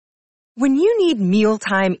When you need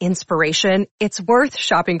mealtime inspiration, it's worth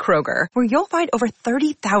shopping Kroger, where you'll find over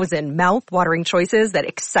 30,000 mouth-watering choices that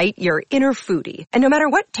excite your inner foodie. And no matter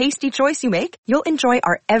what tasty choice you make, you'll enjoy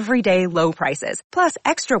our everyday low prices, plus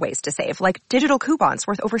extra ways to save, like digital coupons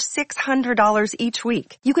worth over $600 each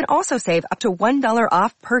week. You can also save up to $1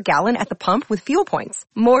 off per gallon at the pump with fuel points.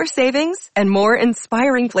 More savings and more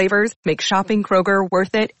inspiring flavors make shopping Kroger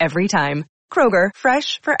worth it every time. Kroger,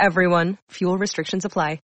 fresh for everyone. Fuel restrictions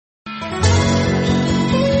apply.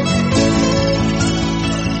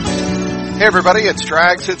 Hey everybody, it's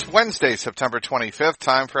Drags. It's Wednesday, September 25th,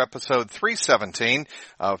 time for episode 317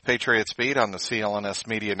 of Patriots Beat on the CLNS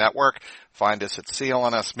Media Network. Find us at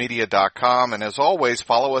clnsmedia.com, and as always,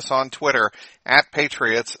 follow us on Twitter at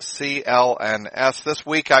PatriotsCLNS. This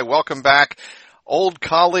week I welcome back old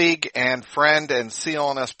colleague and friend and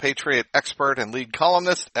CLNS Patriot expert and lead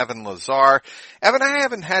columnist, Evan Lazar. Evan, I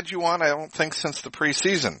haven't had you on, I don't think, since the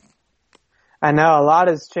preseason. I know, a lot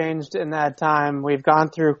has changed in that time. We've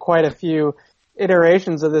gone through quite a few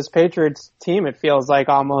iterations of this Patriots team, it feels like,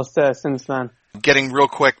 almost since then. Getting real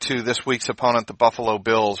quick to this week's opponent, the Buffalo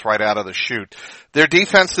Bills, right out of the chute. Their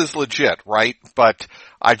defense is legit, right? But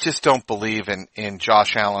I just don't believe in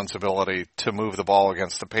Josh Allen's ability to move the ball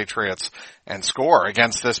against the Patriots and score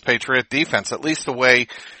against this Patriot defense, at least the way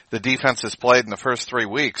the defense has played in the first 3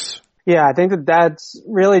 weeks. Yeah, I think that's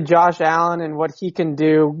really Josh Allen and what he can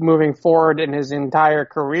do moving forward in his entire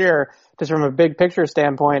career, just from a big picture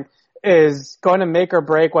standpoint, is going to make or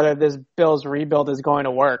break whether this Bills rebuild is going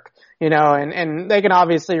to work. You know, and they can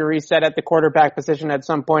obviously reset at the quarterback position at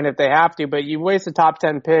some point if they have to, but you waste a top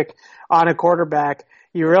 10 pick on a quarterback,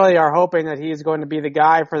 you really are hoping that he's going to be the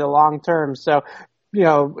guy for the long term. So, you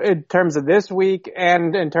know, in terms of this week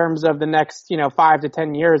and in terms of the next, 5 to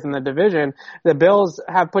 10 years in the division, the Bills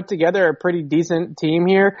have put together a pretty decent team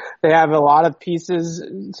here. They have a lot of pieces,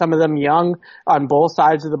 some of them young, on both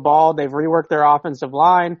sides of the ball. They've reworked their offensive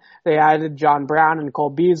line. They added John Brown and Cole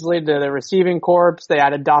Beasley to the receiving corps. They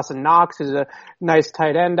added Dawson Knox, who's a nice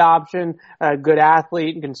tight end option, a good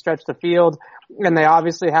athlete and can stretch the field. And they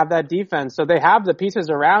obviously have that defense. So they have the pieces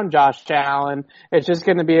around Josh Allen. It's just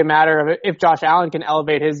going to be a matter of if Josh Allen can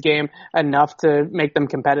elevate his game enough to make them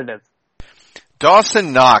competitive.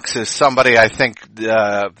 Dawson Knox is somebody I think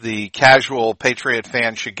the casual Patriot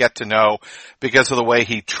fan should get to know because of the way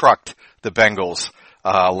he trucked the Bengals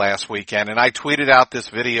last weekend. And I tweeted out this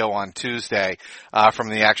video on Tuesday from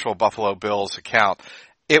the actual Buffalo Bills account.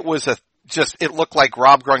 It was it looked like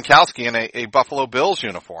Rob Gronkowski in a Buffalo Bills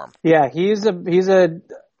uniform. Yeah, he's a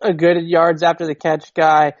good yards after the catch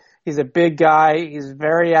guy. He's a big guy. He's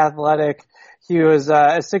very athletic. He was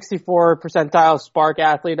a 64 percentile spark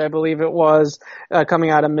athlete, I believe it was,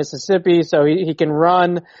 coming out of Mississippi. So he can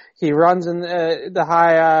run. He runs in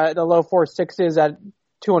the low 4.6s at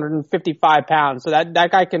 255 pounds. So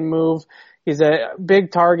that guy can move. He's a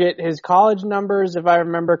big target. His college numbers, if I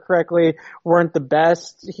remember correctly, weren't the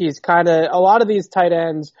best. He's a lot of these tight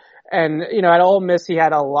ends, and, at Ole Miss, he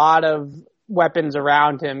had a lot of weapons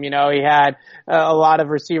around him. He had a lot of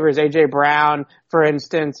receivers, A.J. Brown, for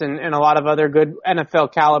instance, and a lot of other good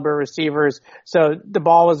NFL caliber receivers. So the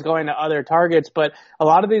ball was going to other targets, but a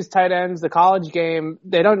lot of these tight ends, the college game,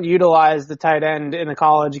 they don't utilize the tight end in the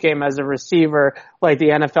college game as a receiver like the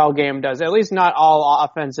NFL game does. At least not all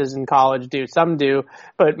offenses in college do. Some do,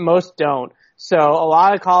 but most don't. So a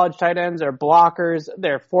lot of college tight ends are blockers.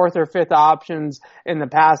 They're fourth or fifth options in the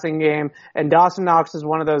passing game. And Dawson Knox is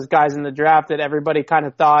one of those guys in the draft that everybody kind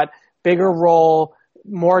of thought bigger role,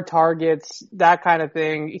 more targets, that kind of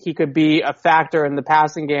thing. He could be a factor in the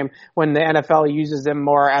passing game when the NFL uses him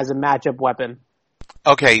more as a matchup weapon.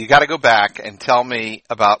 Okay, you got to go back and tell me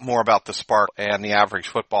more about the spark and the average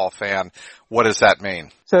football fan. What does that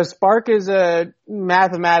mean? So spark is a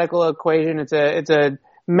mathematical equation. It's a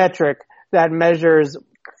metric that measures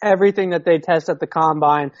everything that they test at the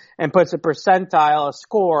combine and puts a percentile, a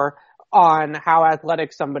score, on how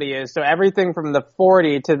athletic somebody is. So everything from the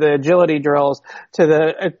 40 to the agility drills to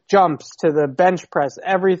the jumps to the bench press,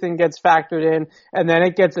 everything gets factored in, and then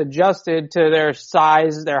it gets adjusted to their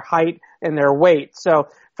size, their height, and their weight. So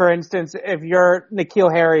for instance, if you're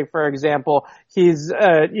N'Keal Harry, for example, he's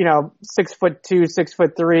 6'2",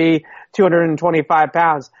 6'3", 225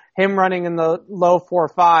 pounds. Him running in the low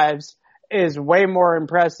 4.5s is way more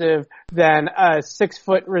impressive than a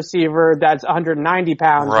 6-foot receiver that's 190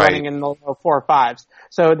 pounds running in the low 4.5s.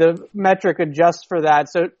 So the metric adjusts for that.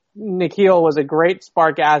 So N'Keal was a great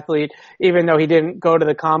spark athlete, even though he didn't go to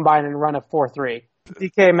the combine and run a 4.3.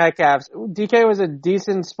 DK Metcalf. DK was a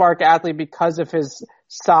decent spark athlete because of his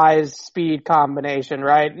size-speed combination,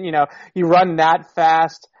 right? You run that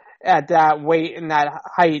fast, at that weight and that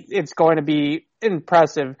height, it's going to be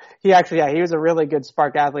impressive. He was a really good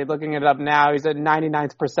spark athlete. Looking it up now, he's a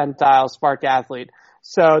 99th percentile spark athlete.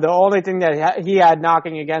 So the only thing that he had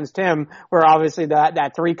knocking against him were obviously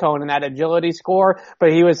that three cone and that agility score,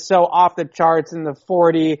 but he was so off the charts in the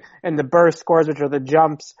 40 and the burst scores, which are the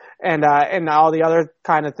jumps and all the other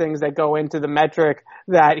kind of things that go into the metric,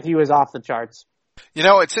 that he was off the charts. You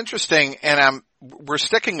know, it's interesting, and we're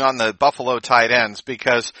sticking on the Buffalo tight ends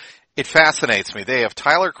because it fascinates me. They have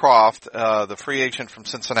Tyler Croft, the free agent from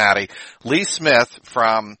Cincinnati, Lee Smith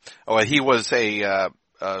he was a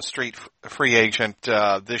street free agent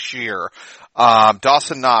this year,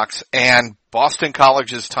 Dawson Knox, and Boston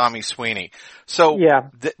College's Tommy Sweeney. So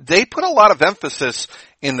they put a lot of emphasis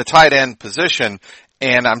in the tight end position,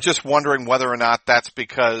 and I'm just wondering whether or not that's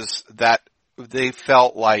because that they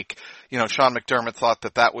felt like, Sean McDermott thought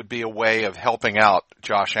that would be a way of helping out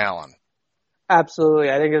Josh Allen. Absolutely.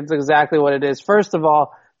 I think it's exactly what it is. First of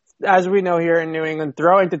all, as we know here in New England,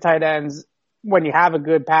 throwing to tight ends when you have a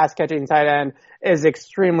good pass catching tight end is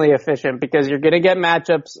extremely efficient because you're going to get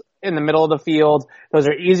matchups in the middle of the field. Those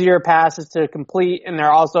are easier passes to complete, and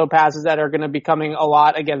they're also passes that are going to be coming a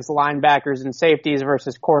lot against linebackers and safeties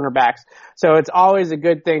versus cornerbacks. So it's always a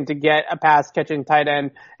good thing to get a pass-catching tight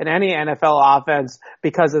end in any NFL offense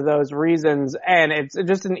because of those reasons. And it's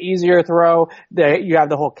just an easier throw. You have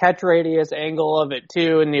the whole catch radius angle of it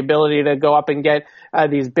too, and the ability to go up and get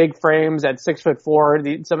these big frames at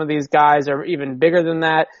 6'4". Some of these guys are even bigger than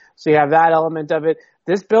that. So you have that element of it.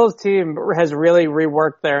 This Bills team has really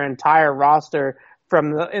reworked their entire roster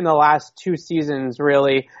in the last two seasons,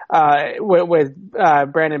 really, with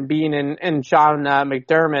Brandon Beane and Sean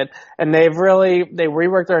McDermott. And they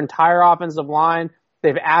reworked their entire offensive line.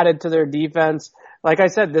 They've added to their defense. Like I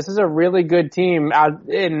said, this is a really good team,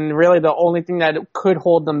 and really the only thing that could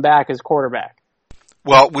hold them back is quarterback.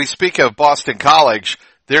 Well, we speak of Boston College.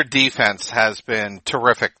 Their defense has been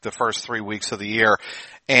terrific the first 3 weeks of the year.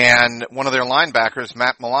 And one of their linebackers,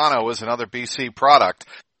 Matt Milano, is another BC product.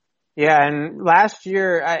 Yeah, and last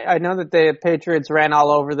year, I know that the Patriots ran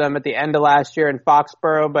all over them at the end of last year in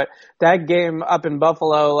Foxborough, but that game up in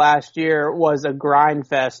Buffalo last year was a grind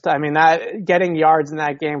fest. I mean, getting yards in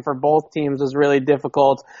that game for both teams was really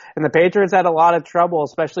difficult. And the Patriots had a lot of trouble,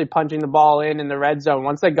 especially punching the ball in the red zone.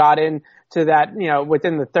 Once they got in to that,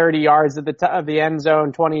 within the 30 yards of the end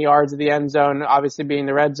zone, 20 yards of the end zone, obviously being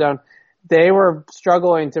the red zone, they were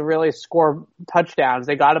struggling to really score touchdowns.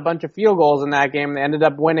 They got a bunch of field goals in that game. They ended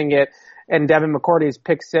up winning it, and Devin McCourty's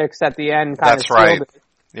pick six at the end kind of sealed it.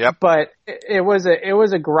 Yep. But it was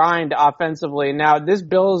a grind offensively. Now, this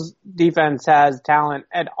Bills defense has talent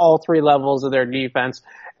at all three levels of their defense.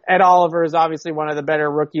 Ed Oliver is obviously one of the better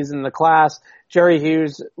rookies in the class. Jerry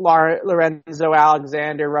Hughes, Lorenzo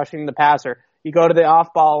Alexander rushing the passer. You go to the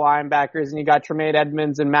off-ball linebackers, and you got Tremaine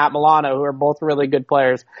Edmonds and Matt Milano, who are both really good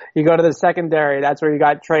players. You go to the secondary, that's where you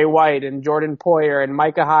got Trey White and Jordan Poyer and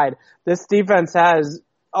Micah Hyde. This defense has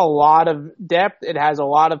a lot of depth. It has a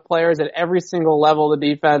lot of players at every single level of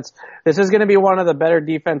the defense. This is going to be one of the better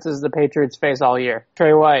defenses the Patriots face all year.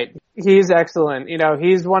 Trey White, he's excellent.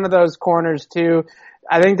 He's one of those corners, too.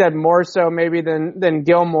 I think that more so maybe than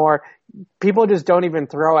Gilmore, people just don't even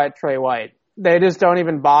throw at Trey White. They just don't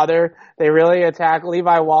even bother. They really attack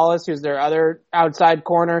Levi Wallace, who's their other outside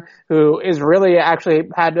corner, who is really actually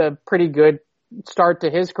had a pretty good start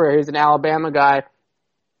to his career. He's an Alabama guy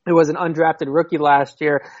who was an undrafted rookie last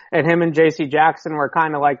year, and him and J.C. Jackson were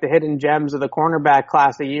kind of like the hidden gems of the cornerback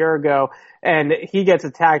class a year ago, and he gets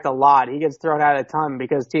attacked a lot. He gets thrown out a ton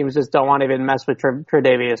because teams just don't want to even mess with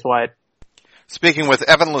Tre'Davious White. Speaking with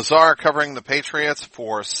Evan Lazar, covering the Patriots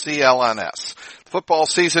for CLNS. Football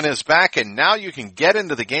season is back, and now you can get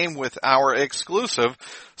into the game with our exclusive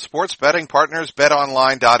sports betting partners,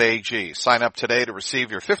 betonline.ag. Sign up today to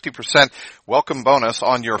receive your 50% welcome bonus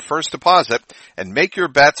on your first deposit and make your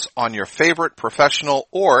bets on your favorite professional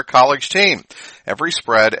or college team. Every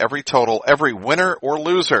spread, every total, every winner or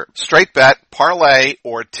loser. Straight bet, parlay,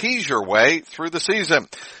 or tease your way through the season.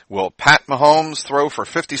 Will Pat Mahomes throw for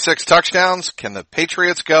 56 touchdowns? Can the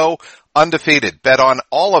Patriots go undefeated? Bet on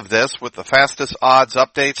all of this with the fastest odds,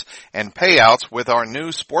 updates, and payouts with our new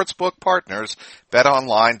sportsbook partners,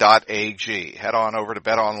 betonline.ag. Head on over to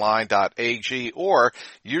betonline.ag or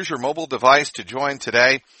use your mobile device to join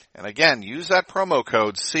today. And again, use that promo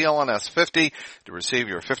code CLNS50 to receive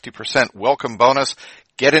your 50% welcome bonus.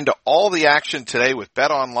 Get into all the action today with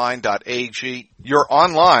betonline.ag, your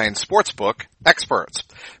online sportsbook experts.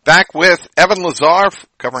 Back with Evan Lazar,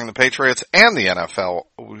 covering the Patriots and the NFL,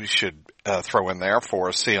 we should throw in there for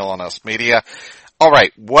CLNS Media. All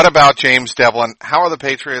right, what about James Devlin? How are the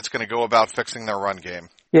Patriots going to go about fixing their run game?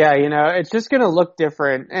 Yeah, it's just going to look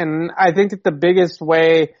different. And I think that the biggest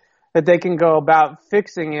way that they can go about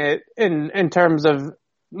fixing it in terms of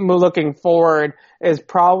looking forward is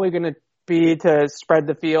probably going to be to spread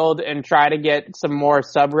the field and try to get some more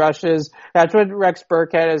sub rushes. That's what Rex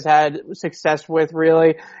Burkhead has had success with,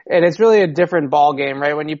 really. And it's really a different ball game,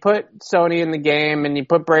 right? When you put Sony in the game and you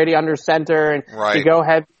put Brady under center and right. you go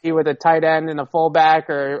heavy with a tight end and a fullback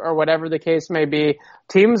or whatever the case may be,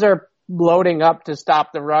 teams are loading up to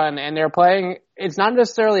stop the run, and they're playing. It's not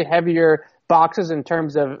necessarily heavier boxes in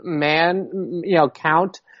terms of man,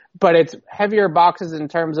 count, but it's heavier boxes in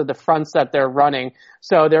terms of the fronts that they're running.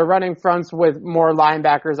 So they're running fronts with more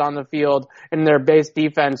linebackers on the field in their base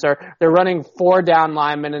defense, or they're running 4 down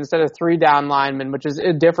linemen instead of 3 down linemen, which is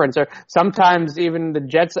a difference. Or sometimes even the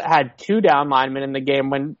Jets had 2 down linemen in the game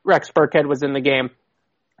when Rex Burkhead was in the game.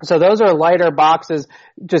 So those are lighter boxes,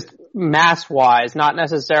 just mass-wise, not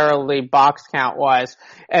necessarily box count-wise,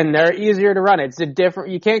 and they're easier to run. It's a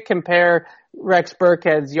different. You can't compare Rex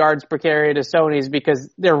Burkhead's yards per carry to Sony's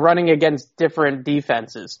because they're running against different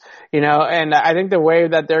defenses, And I think the way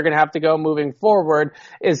that they're going to have to go moving forward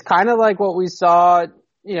is kind of like what we saw,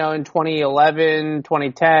 in 2011,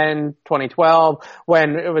 2010, 2012,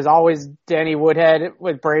 when it was always Danny Woodhead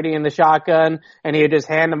with Brady in the shotgun, and he would just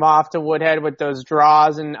hand him off to Woodhead with those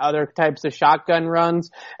draws and other types of shotgun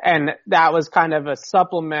runs. And that was kind of a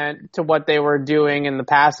supplement to what they were doing in the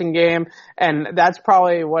passing game. And that's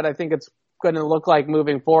probably what I think it's going to look like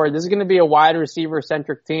moving forward. This is going to be a wide receiver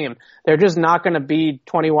centric team. They're just not going to be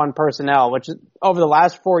 21 personnel, which over the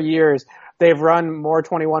last 4 years, they've run more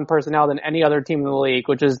 21 personnel than any other team in the league,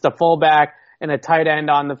 which is the fullback and a tight end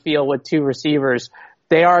on the field with 2 receivers.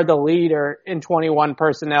 They are the leader in 21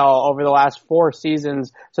 personnel over the last 4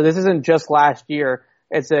 seasons. So this isn't just last year.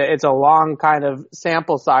 It's a long kind of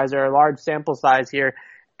sample size, or a large sample size here.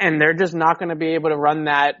 And they're just not going to be able to run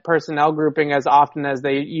that personnel grouping as often as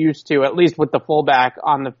they used to, at least with the fullback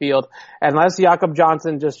on the field, unless Jakob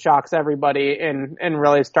Johnson just shocks everybody and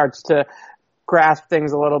really starts to grasp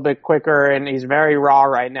things a little bit quicker. And he's very raw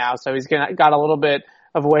right now, so he's got a little bit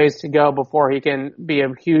of ways to go before he can be a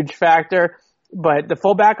huge factor. But the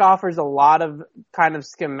fullback offers a lot of kind of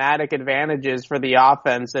schematic advantages for the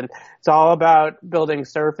offense, and it's all about building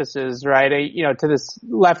surfaces, right? To the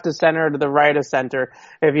left of center, to the right of center.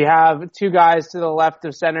 If you have 2 guys to the left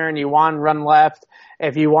of center and you want to run left,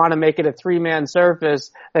 if you want to make it a 3-man surface,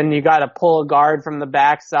 then you got to pull a guard from the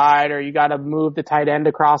backside, or you got to move the tight end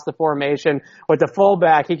across the formation. With the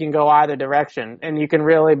fullback, he can go either direction, and you can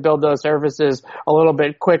really build those surfaces a little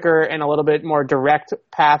bit quicker and a little bit more direct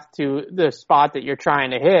path to the spot that you're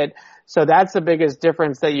trying to hit. So that's the biggest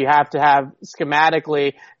difference that you have to have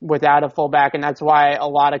schematically without a fullback, and that's why a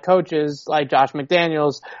lot of coaches like Josh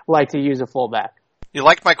McDaniels like to use a fullback. You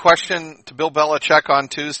like my question to Bill Belichick on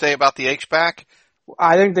Tuesday about the H-back?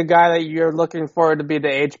 I think the guy that you're looking for to be the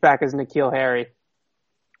H-back is N'Keal Harry.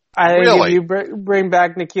 I think Really? if you bring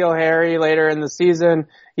back N'Keal Harry later in the season,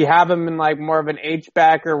 you have him in like more of an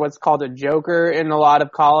H-back, or what's called a joker in a lot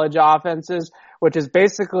of college offenses, which is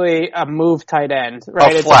basically a move tight end,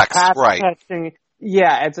 right? A flex, it's a right. catching,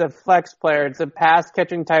 yeah, it's a flex player. It's a pass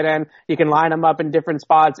catching tight end. You can line him up in different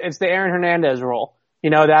spots. It's the Aaron Hernandez role.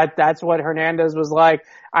 That's what Hernandez was like.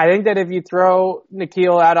 I think that if you throw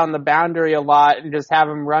N'Keal out on the boundary a lot and just have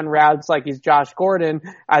him run routes like he's Josh Gordon,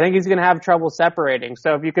 I think he's going to have trouble separating.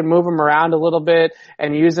 So if you can move him around a little bit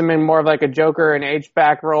and use him in more of like a joker and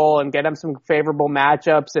H-back role and get him some favorable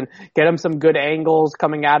matchups and get him some good angles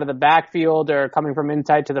coming out of the backfield or coming from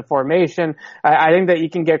inside to the formation, I think that you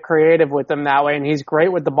can get creative with him that way. And he's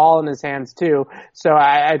great with the ball in his hands too. So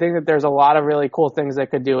I think that there's a lot of really cool things that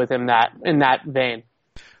could do with him in that vein.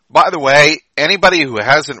 By the way, anybody who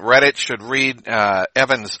hasn't read it should read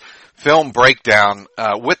Evan's film breakdown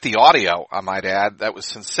with the audio, I might add. That was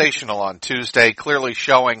sensational on Tuesday, clearly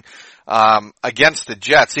showing against the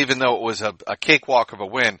Jets, even though it was a cakewalk of a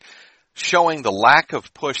win, showing the lack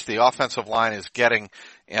of push the offensive line is getting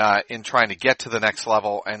in trying to get to the next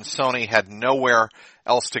level, and Sony had nowhere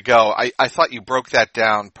else to go. I thought you broke that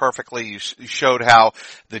down perfectly. You showed how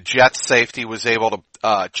the Jets safety was able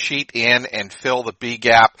to cheat in and fill the B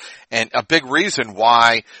gap, and a big reason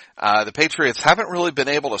why the Patriots haven't really been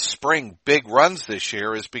able to spring big runs this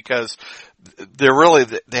year is because they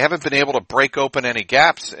haven't been able to break open any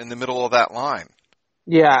gaps in the middle of that line.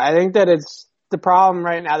 Yeah, I think that it's the problem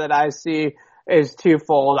right now that I see is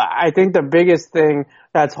twofold. I think the biggest thing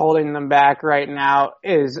that's holding them back right now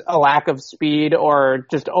is a lack of speed or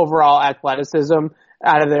just overall athleticism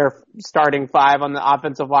out of their starting 5 on the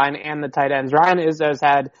offensive line and the tight ends. Ryan Izzo's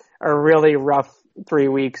had a really rough 3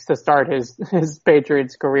 weeks to start his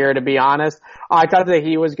Patriots career, to be honest. I thought that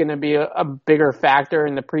he was going to be a bigger factor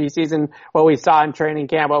in the preseason, what we saw in training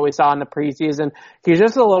camp, what we saw in the preseason. He's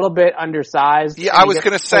just a little bit undersized. Yeah, I was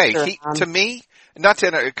going to say, to me, not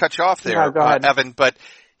to cut you off there, Evan, but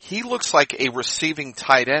he looks like a receiving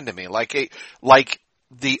tight end to me, like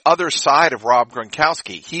the other side of Rob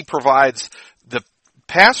Gronkowski. He provides the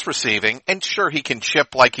pass receiving, and sure, he can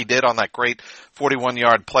chip like he did on that great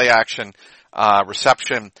 41-yard play action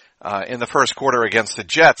reception in the first quarter against the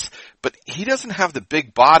Jets, but he doesn't have the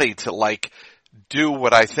big body to do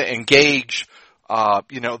what I think, engage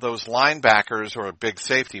those linebackers or a big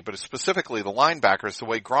safety, but specifically the linebackers the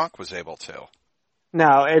way Gronk was able to.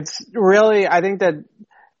 No, it's really, I think that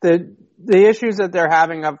the issues that they're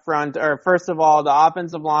having up front are, first of all, the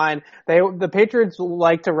offensive line. The Patriots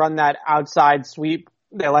like to run that outside sweep.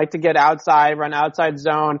 They like to get outside, run outside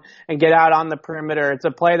zone, and get out on the perimeter. It's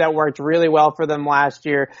a play that worked really well for them last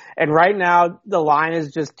year. And right now, the line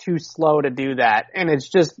is just too slow to do that. And it's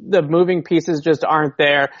just, the moving pieces just aren't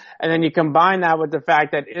there. And then you combine that with the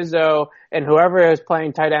fact that Izzo and whoever is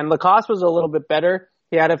playing tight end, Lacoste was a little bit better.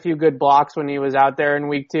 He had a few good blocks when he was out there in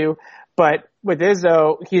week 2. But with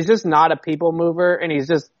Izzo, he's just not a people mover, and he's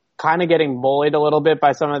just kind of getting bullied a little bit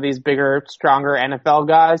by some of these bigger, stronger NFL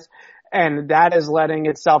guys. And that is lending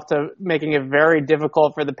itself to making it very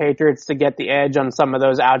difficult for the Patriots to get the edge on some of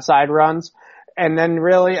those outside runs. And then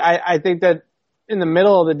really, I think that in the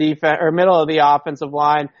middle of the defense, or middle of the offensive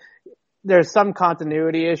line, there's some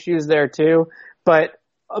continuity issues there too. But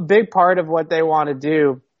a big part of what they want to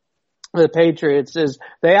do, the Patriots, is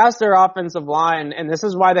they ask their offensive line, and this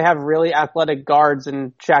is why they have really athletic guards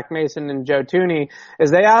in Shaq Mason and Joe Thuney,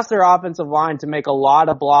 is they ask their offensive line to make a lot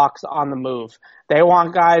of blocks on the move. They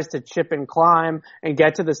want guys to chip and climb and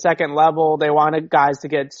get to the second level. They want guys to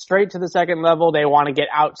get straight to the second level. They want to get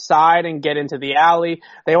outside and get into the alley.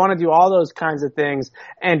 They want to do all those kinds of things.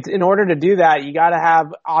 And in order to do that, you got to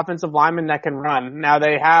have offensive linemen that can run. Now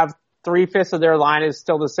they have 3/5 of their line is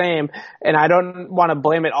still the same, and I don't want to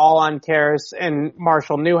blame it all on Karras and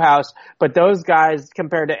Marshall Newhouse, but those guys,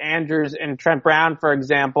 compared to Andrews and Trent Brown, for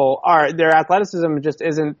example, their athleticism just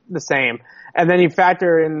isn't the same. And then you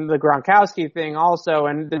factor in the Gronkowski thing also,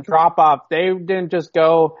 and the drop-off. They didn't just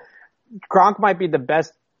go – Gronk might be the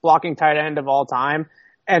best blocking tight end of all time,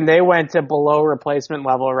 and they went to below replacement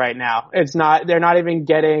level right now. They're not even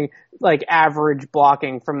getting average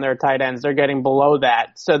blocking from their tight ends. They're getting below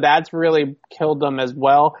that. So that's really killed them as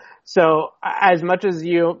well. So as much as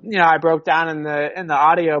I broke down in the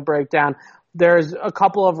audio breakdown, there's a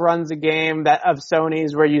couple of runs a game of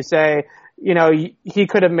Sony's where you say, he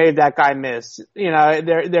could have made that guy miss.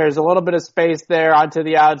 There's a little bit of space there onto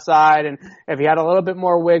the outside, and if he had a little bit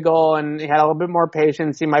more wiggle and he had a little bit more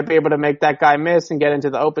patience, he might be able to make that guy miss and get into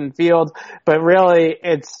the open field. But really,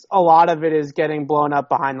 a lot of it is getting blown up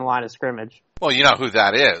behind the line of scrimmage. Well, you know who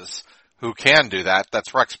that is, who can do that.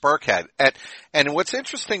 That's Rex Burkhead. And what's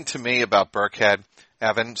interesting to me about Burkhead,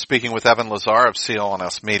 Evan, speaking with Evan Lazar of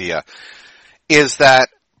CLNS Media, is that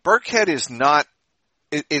Burkhead is not,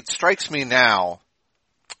 it strikes me now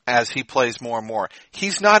as he plays more and more.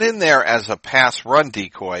 He's not in there as a pass run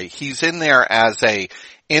decoy. He's in there as a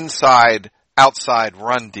outside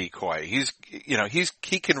run decoy.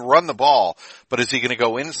 He can run the ball, but is he going to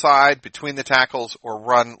go inside between the tackles or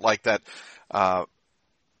run like that,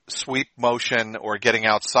 sweep motion or getting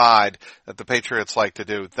outside that the Patriots like to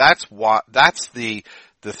do? That's the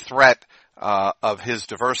threat, of his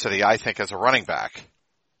diversity, I think, as a running back.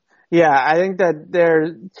 Yeah, I think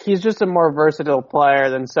that he's just a more versatile player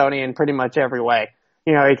than Sony in pretty much every way.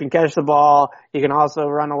 He can catch the ball. He can also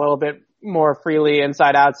run a little bit more freely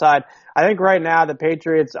inside, outside. I think right now the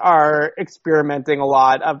Patriots are experimenting a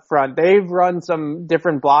lot up front. They've run some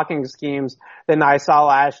different blocking schemes than I saw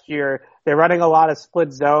last year. They're running a lot of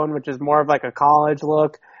split zone, which is more of like a college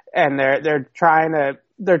look, and they're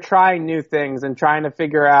trying new things and trying to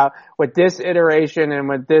figure out with this iteration and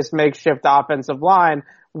with this makeshift offensive line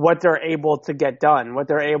what they're able to get done, what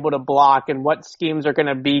they're able to block, and what schemes are going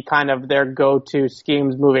to be kind of their go-to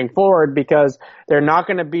schemes moving forward, because it's not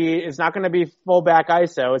going to be fullback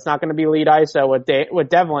ISO. It's not going to be lead ISO with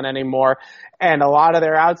Devlin anymore. And a lot of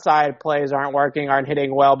their outside plays aren't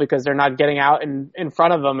hitting well because they're not getting out in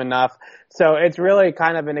front of them enough. So it's really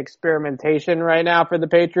kind of an experimentation right now for the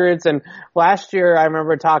Patriots. And last year, I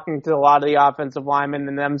remember talking to a lot of the offensive linemen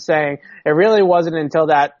and them saying it really wasn't until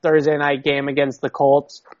that Thursday night game against the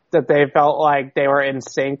Colts that they felt like they were in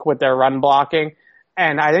sync with their run blocking.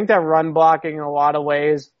 And I think that run blocking in a lot of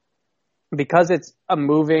ways, because it's a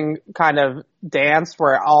moving kind of dance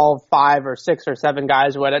where all 5 or 6 or 7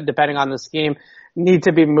 guys, depending on the scheme, need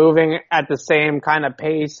to be moving at the same kind of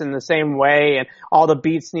pace and the same way, and all the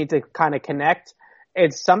beats need to kind of connect.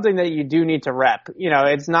 It's something that you do need to rep.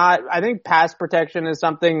 It's not, I think pass protection is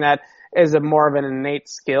something that is more of an innate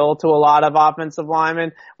skill to a lot of offensive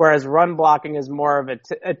linemen, whereas run blocking is more of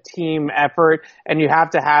a team effort, and you have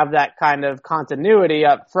to have that kind of continuity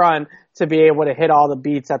up front to be able to hit all the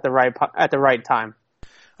beats at the right time.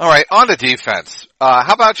 All right, on to defense.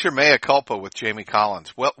 How about your mea culpa with Jamie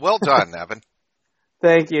Collins? Well done, Evan.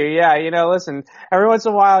 Thank you. Yeah, listen, every once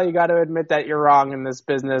in a while you got to admit that you're wrong in this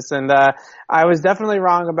business, and I was definitely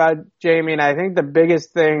wrong about Jamie, and I think the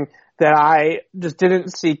biggest thing that I just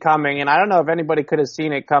didn't see coming, and I don't know if anybody could have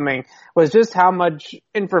seen it coming, was just how much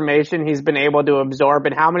information he's been able to absorb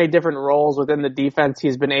and how many different roles within the defense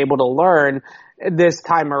he's been able to learn this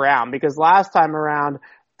time around. Because last time around,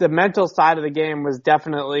 the mental side of the game was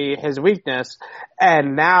definitely his weakness,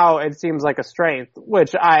 and now it seems like a strength,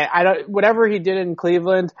 which I don't, whatever he did in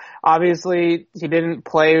Cleveland, obviously he didn't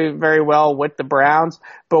play very well with the Browns,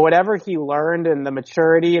 but whatever he learned and the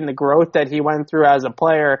maturity and the growth that he went through as a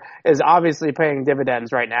player is obviously paying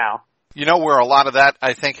dividends right now. You know where a lot of that,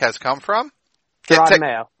 I think, has come from? Gerard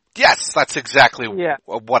Mayo. Yes, that's exactly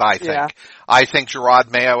what I think. Yeah. I think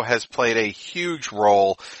Gerard Mayo has played a huge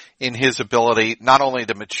role in his ability not only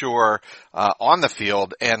to mature on the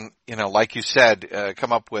field and, like you said,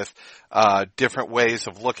 come up with different ways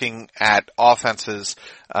of looking at offenses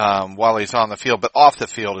while he's on the field, but off the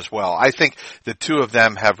field as well. I think the two of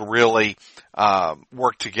them have really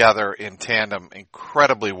worked together in tandem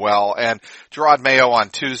incredibly well. And Gerard Mayo on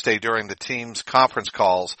Tuesday during the team's conference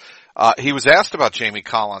calls, he was asked about Jamie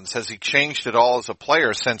Collins. Has he changed at all as a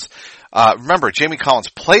player since, remember, Jamie Collins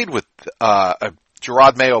played with,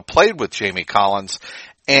 Gerard Mayo played with Jamie Collins,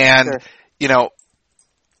 and, sure.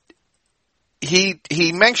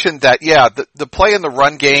 He mentioned that, the play in the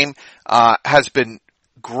run game, has been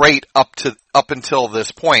great up until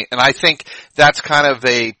this point. And I think that's kind of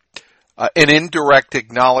an indirect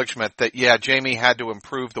acknowledgement that, Jamie had to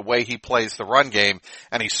improve the way he plays the run game,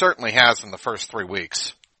 and he certainly has in the first 3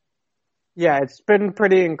 weeks. Yeah, it's been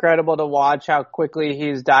pretty incredible to watch how quickly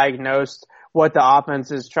he's diagnosed what the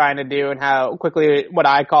offense is trying to do and how quickly what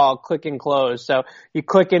I call click and close. So you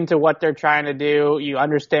click into what they're trying to do, you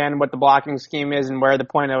understand what the blocking scheme is and where the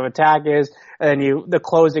point of attack is, and the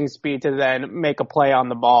closing speed to then make a play on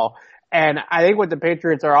the ball. And I think what the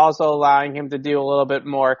Patriots are also allowing him to do a little bit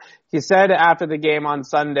more. He said after the game on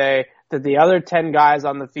Sunday that the other 10 guys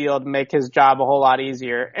on the field make his job a whole lot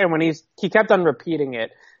easier. And when he kept on repeating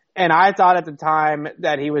it. And I thought at the time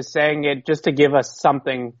that he was saying it just to give us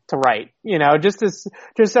something to write, just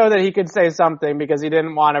so that he could say something because he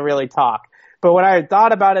didn't want to really talk. But when I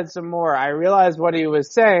thought about it some more, I realized what he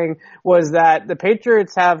was saying was that the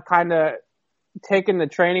Patriots have kind of taken the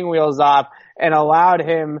training wheels off and allowed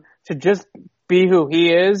him to just be who he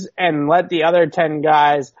is and let the other 10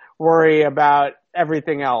 guys worry about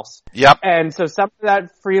everything else. Yep. And so some of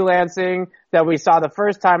that freelancing that we saw the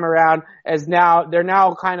first time around they're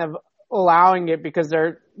now kind of allowing it because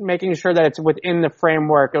they're making sure that it's within the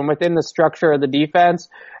framework and within the structure of the defense.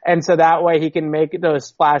 And so that way he can make those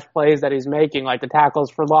splash plays that he's making, like the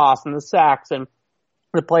tackles for loss and the sacks and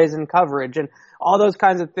the plays in coverage and all those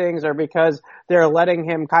kinds of things are because they're letting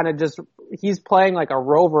him kind of he's playing like a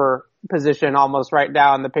rover position almost right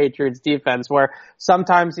now in the Patriots defense where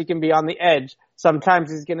sometimes he can be on the edge. Sometimes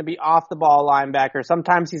he's going to be off the ball linebacker.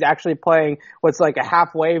 Sometimes he's actually playing what's like a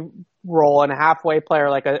halfway role and a halfway player,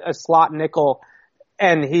 like a slot nickel.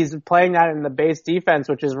 And he's playing that in the base defense,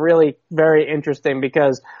 which is really very interesting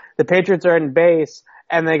because the Patriots are in base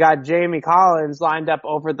and they got Jamie Collins lined up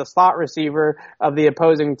over the slot receiver of the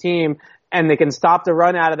opposing team and they can stop the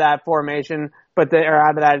run out of that formation,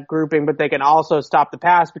 out of that grouping, but they can also stop the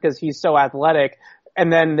pass because he's so athletic.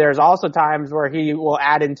 And then there's also times where he will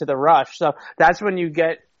add into the rush. So that's when you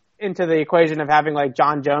get into the equation of having like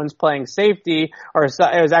John Jones playing safety, or it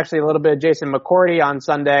was actually a little bit of Jason McCourty on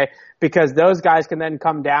Sunday, because those guys can then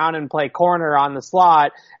come down and play corner on the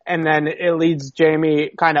slot, and then it leads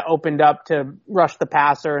Jamie kind of opened up to rush the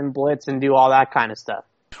passer and blitz and do all that kind of stuff.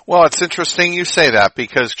 Well, it's interesting you say that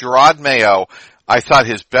because Gerard Mayo, I thought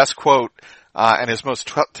his best quote and his most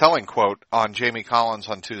telling quote on Jamie Collins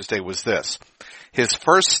on Tuesday was this. His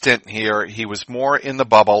first stint here, he was more in the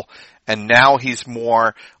bubble, and now he's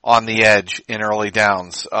more on the edge in early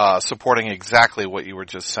downs, supporting exactly what you were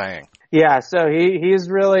just saying. Yeah, so he's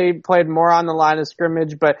really played more on the line of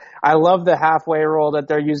scrimmage, but I love the halfway role that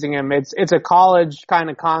they're using him. It's a college kind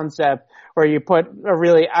of concept where you put a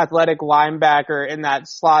really athletic linebacker in that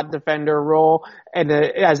slot defender role and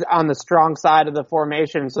as on the strong side of the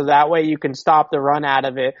formation, so that way you can stop the run out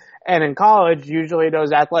of it. And in college, usually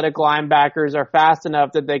those athletic linebackers are fast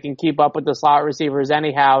enough that they can keep up with the slot receivers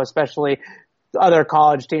anyhow, especially other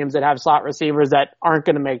college teams that have slot receivers that aren't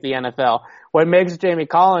going to make the NFL. What makes Jamie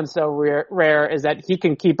Collins so rare is that he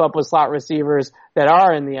can keep up with slot receivers that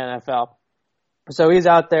are in the NFL. So he's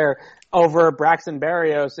out there over Braxton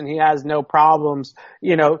Berrios, and he has no problems,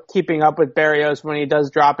 keeping up with Berrios when he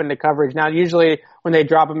does drop into coverage. Now, usually when they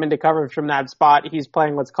drop him into coverage from that spot, he's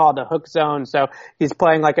playing what's called a hook zone. So he's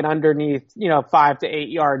playing like an underneath, 5 to 8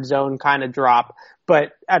 yard zone kind of drop.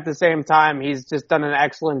 But at the same time, he's just done an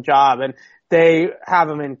excellent job. And they have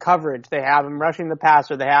him in coverage. They have him rushing the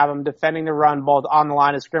passer. They have him defending the run both on the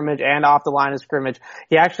line of scrimmage and off the line of scrimmage.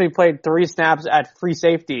 He actually played 3 snaps at free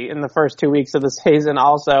safety in the first 2 weeks of the season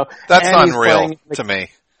also. That's unreal to me.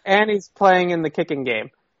 And he's playing in the kicking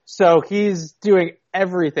game. So he's doing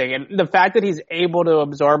everything. And the fact that he's able to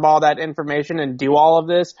absorb all that information and do all of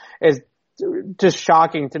this is just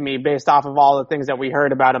shocking to me based off of all the things that we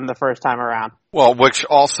heard about him the first time around. Well, which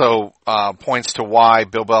also points to why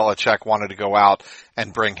Bill Belichick wanted to go out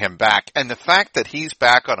and bring him back. And the fact that he's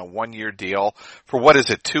back on a 1-year deal for what is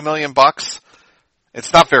it, $2 million?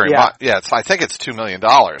 It's not very much. Yeah, I think it's $2 million.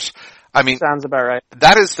 I mean, sounds about right.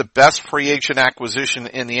 That is the best free agent acquisition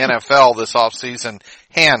in the NFL this offseason,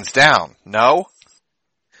 hands down. No?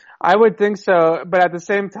 I would think so, but at the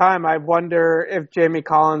same time, I wonder if Jamie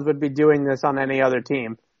Collins would be doing this on any other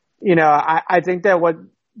team. I think that what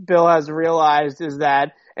Bill has realized is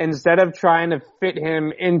that instead of trying to fit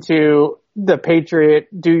him into the Patriot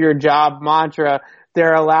do your job mantra,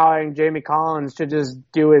 they're allowing Jamie Collins to just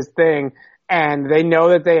do his thing. And they know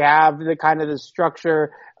that they have the kind of the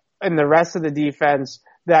structure and the rest of the defense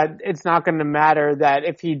that it's not going to matter that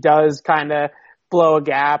if he does kind of blow a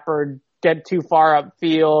gap or get too far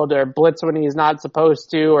upfield or blitz when he's not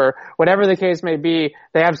supposed to or whatever the case may be,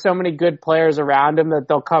 they have so many good players around him that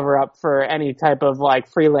they'll cover up for any type of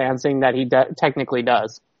freelancing that he technically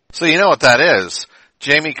does. So you know what that is.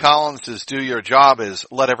 Jamie Collins' do your job is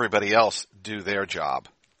let everybody else do their job.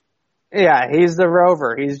 Yeah, he's the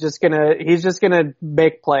rover. He's just gonna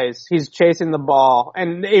make plays. He's chasing the ball.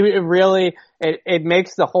 And it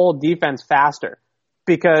makes the whole defense faster.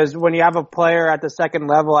 Because when you have a player at the second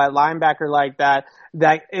level at linebacker like that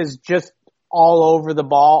is just all over the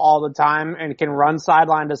ball all the time and can run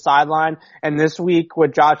sideline to sideline. And this week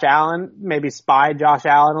with Josh Allen, maybe spy Josh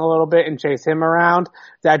Allen a little bit and chase him around,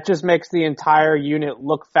 that just makes the entire unit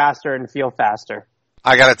look faster and feel faster.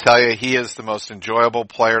 I gotta tell you, he is the most enjoyable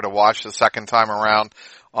player to watch the second time around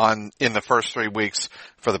in the first 3 weeks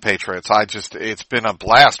for the Patriots. It's been a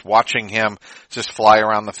blast watching him just fly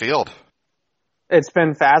around the field. It's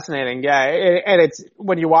been fascinating, yeah. And it's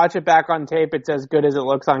when you watch it back on tape, it's as good as it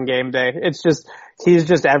looks on game day. It's just he's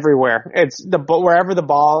just everywhere. It's wherever the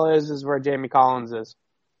ball is where Jamie Collins is.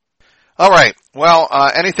 All right. Well,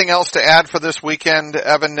 anything else to add for this weekend,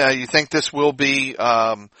 Evan? You think this will be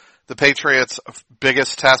the Patriots'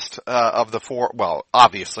 biggest test of the 4? Well,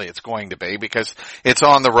 obviously it's going to be because it's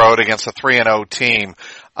on the road against a 3-0 team.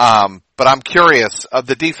 But I'm curious.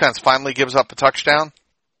 The defense finally gives up a touchdown.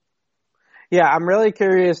 Yeah, I'm really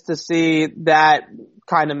curious to see that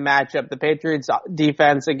kind of matchup, the Patriots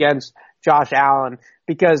defense against Josh Allen,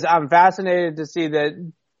 because I'm fascinated to see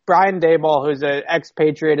that Brian Daboll, who's an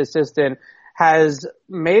ex-Patriot assistant, has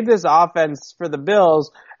made this offense for the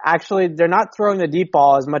Bills. Actually, they're not throwing the deep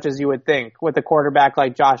ball as much as you would think with a quarterback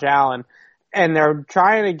like Josh Allen. And they're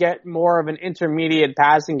trying to get more of an intermediate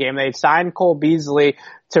passing game. They've signed Cole Beasley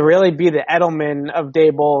to really be the Edelman of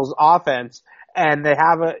Daboll's offense. And they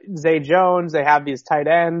have Zay Jones, they have these tight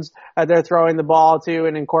ends that they're throwing the ball to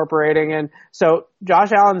and incorporating. And so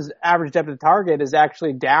Josh Allen's average depth of target is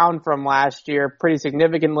actually down from last year pretty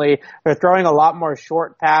significantly. They're throwing a lot more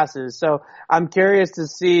short passes. So I'm curious to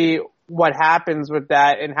see what happens with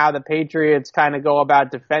that and how the Patriots kind of go about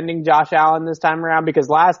defending Josh Allen this time around, because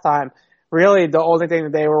last time, really the only thing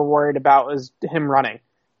that they were worried about was him running.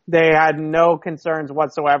 They had no concerns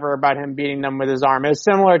whatsoever about him beating them with his arm. It was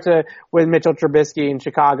similar to with Mitchell Trubisky in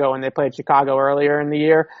Chicago when they played Chicago earlier in the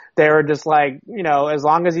year. They were just like, as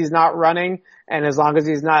long as he's not running and as long as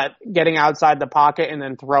he's not getting outside the pocket and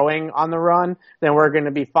then throwing on the run, then we're going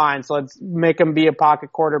to be fine. So let's make him be a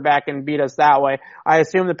pocket quarterback and beat us that way. I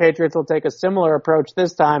assume the Patriots will take a similar approach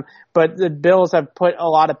this time, but the Bills have put a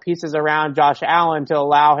lot of pieces around Josh Allen to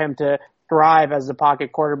allow him to thrive as a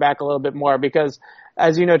pocket quarterback a little bit more, because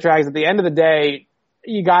as you know, Trags, at the end of the day,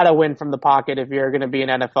 you gotta win from the pocket if you're gonna be an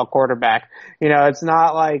NFL quarterback. It's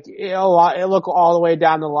not like, look all the way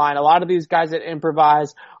down the line. A lot of these guys that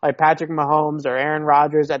improvise, like Patrick Mahomes or Aaron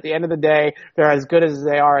Rodgers, at the end of the day, they're as good as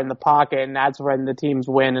they are in the pocket, and that's when the teams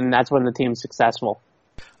win, and that's when the team's successful.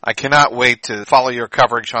 I cannot wait to follow your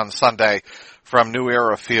coverage on Sunday from New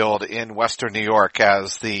Era Field in Western New York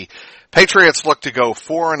as the Patriots look to go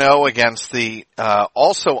 4-0 against the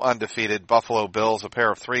also undefeated Buffalo Bills, a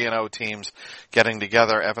pair of 3-0 teams getting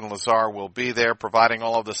together. Evan Lazar will be there providing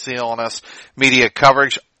all of the CLNS media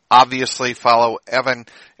coverage. Obviously, follow Evan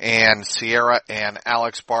and Sierra and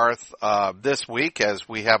Alex Barth this week as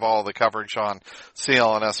we have all the coverage on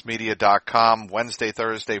clnsmedia.com Wednesday,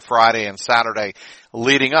 Thursday, Friday, and Saturday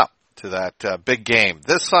leading up to that big game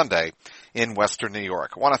this Sunday in Western New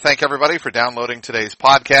York. I want to thank everybody for downloading today's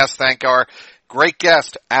podcast. Thank our great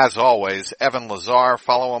guest, as always, Evan Lazar.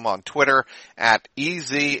 Follow him on Twitter at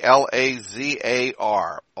EZLAZAR.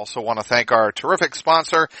 Also want to thank our terrific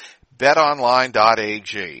sponsor,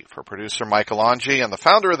 BetOnline.ag. For producer Michael Angi and the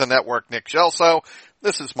founder of the network, Nick Gelso,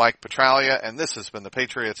 this is Mike Petralia, and this has been the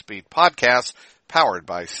Patriots Beat podcast, powered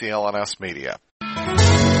by CLNS Media.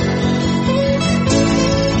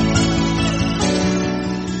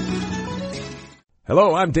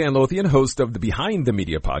 Hello, I'm Dan Lothian, host of the Behind the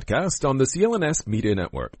Media podcast on the CLNS Media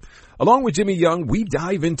Network. Along with Jimmy Young, we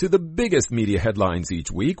dive into the biggest media headlines each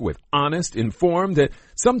week with honest, informed, and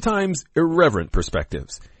sometimes irreverent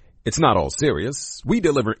perspectives. It's not all serious. We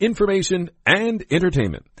deliver information and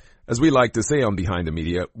entertainment. As we like to say on Behind the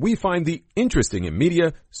Media, we find the interesting in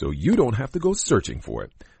media so you don't have to go searching for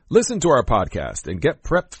it. Listen to our podcast and get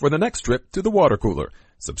prepped for the next trip to the water cooler.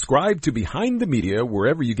 Subscribe to Behind the Media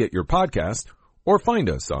wherever you get your podcasts, or find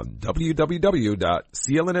us on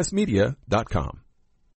www.clnsmedia.com.